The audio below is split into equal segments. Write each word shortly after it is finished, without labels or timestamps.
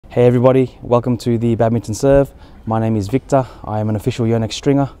Hey everybody, welcome to the Badminton Serve. My name is Victor. I am an official YONEX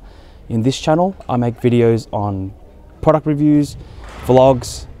stringer. In this channel, I make videos on product reviews,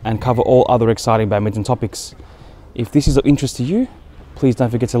 vlogs, and cover all other exciting badminton topics. If this is of interest to you, please don't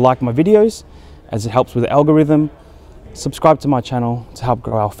forget to like my videos as it helps with the algorithm. Subscribe to my channel to help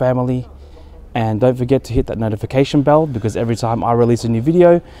grow our family. And don't forget to hit that notification bell because every time I release a new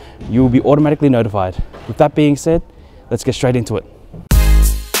video, you will be automatically notified. With that being said, let's get straight into it.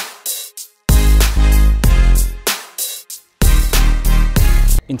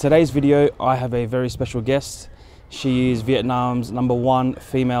 In today's video, I have a very special guest. She is Vietnam's #1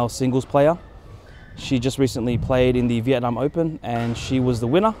 female singles player. She just recently played in the Vietnam Open and she was the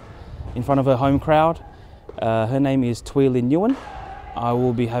winner in front of her home crowd. Her name is Thuy Linh. I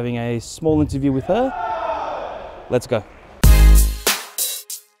will be having a small interview with her. Let's go.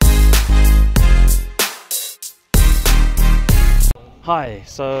 Hi,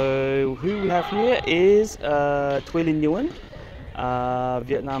 so who we have here is Thuy Linh,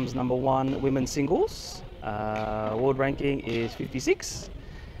 Vietnam's #1 women's singles. World ranking is 56.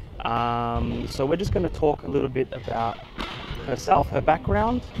 So we're just going to talk a little bit about herself, her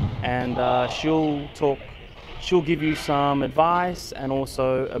background, and she'll give you some advice and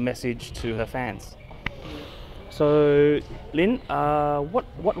also a message to her fans. So Linh,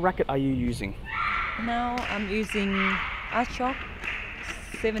 what racket are you using? Now I'm using Ashok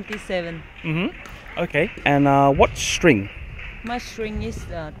 77. Okay, and what string? My string is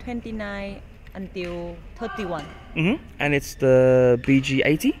 29 until 31. And it's the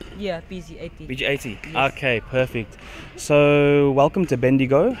BG80? Yeah, BG80. BG80. Yes. Okay, perfect. So welcome to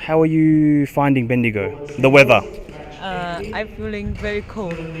Bendigo. How are you finding Bendigo? The weather? I'm feeling very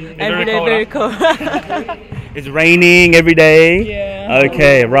cold. Very cold. It's raining every day? Yeah.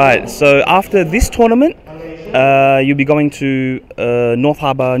 Okay, right. So after this tournament, you'll be going to North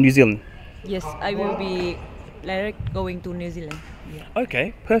Harbour, New Zealand? Yes, I will be going to New Zealand. Yeah.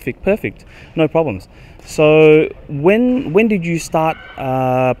 Okay, perfect. No problems. So when did you start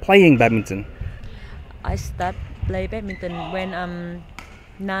playing badminton? I start play badminton when I'm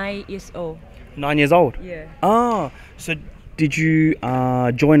 9 years old. 9 years old? Yeah. Ah, so did you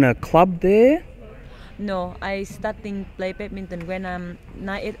join a club there? No, I starting play badminton when I'm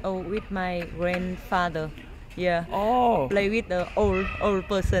 9 years old with my grandfather. Yeah. Oh. Play with the old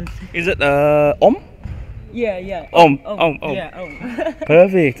person. Is it Om? Yeah. Om. Yeah,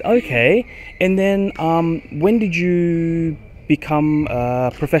 Perfect. Okay. And then when did you become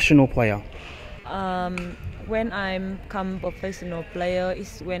a professional player? When I'm become professional player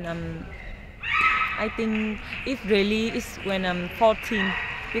is when I think it really is when I'm 14.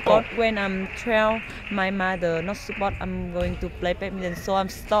 Because when I'm 12, my mother not support I'm going to play badminton, so I'm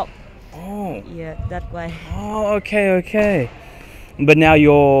stopped. Oh. Yeah, that's why. Oh, okay. But now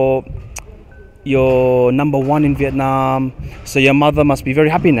you're #1 in Vietnam, so your mother must be very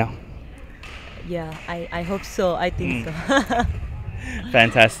happy now. Yeah, I hope so. I think so.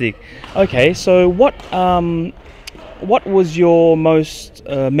 Fantastic. Okay, so what was your most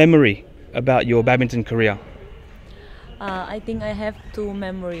memory about your badminton career? I think I have two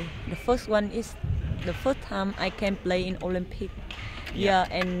memory. The first one is the first time I can play in Olympic. Yeah,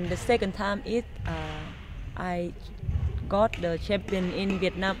 and the second time is I got the champion in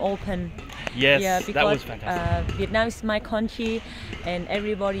Vietnam Open. Yes, yeah, because that was fantastic. Vietnam is my country, and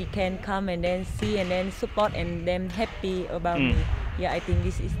everybody can come and then see and then support and then happy about me. Yeah, I think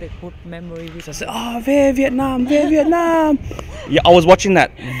this is the good memory. So I said, Về Vietnam. Yeah, I was watching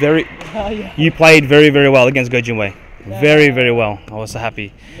that. You played very well against Go Jinwei. Very well. I was so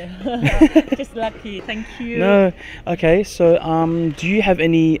happy. Just lucky. Thank you. No, okay. So do you have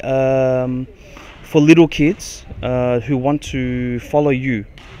any for little kids who want to follow you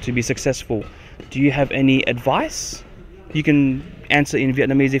to be successful? Do you have any advice? You can answer in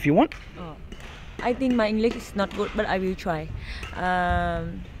Vietnamese if you want. I think my English is not good, but I will try.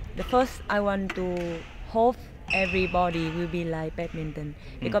 The first, I want to hope everybody will be like badminton,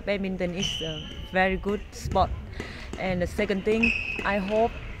 because badminton is a very good sport. And the second thing, I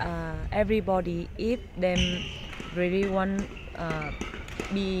hope everybody, if them really want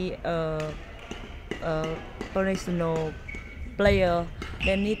be a professional player,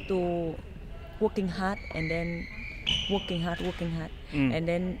 they need to working hard and then working hard, and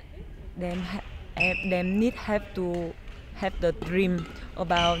then them need have to have the dream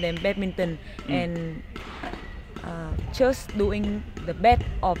about them badminton and just doing the best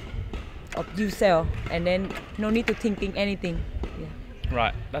of yourself, and then no need to thinking anything. Yeah.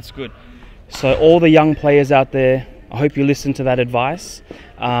 Right, that's good. So all the young players out there, I hope you listen to that advice.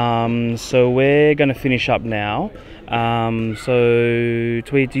 So we're going to finish up now. So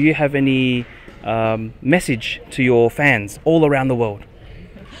Thuy, do you have any message to your fans all around the world?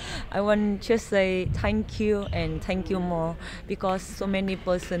 I want to say thank you and thank you more, because so many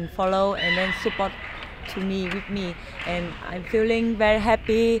person follow and then support to me with me, and I'm feeling very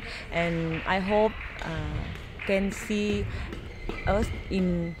happy, and I hope can see us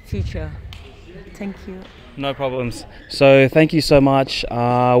in future. Thank you. No problems. So thank you so much.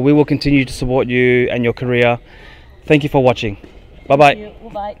 We will continue to support you and your career. Thank you for watching. Bye bye.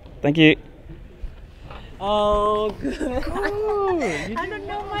 Bye. Thank you. Oh, good. I don't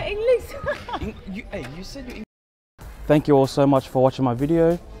know my English. You said you. Thank you all so much for watching my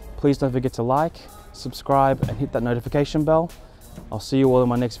video. Please don't forget to like, subscribe and hit that notification bell. I'll see you all in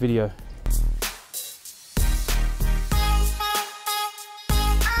my next video.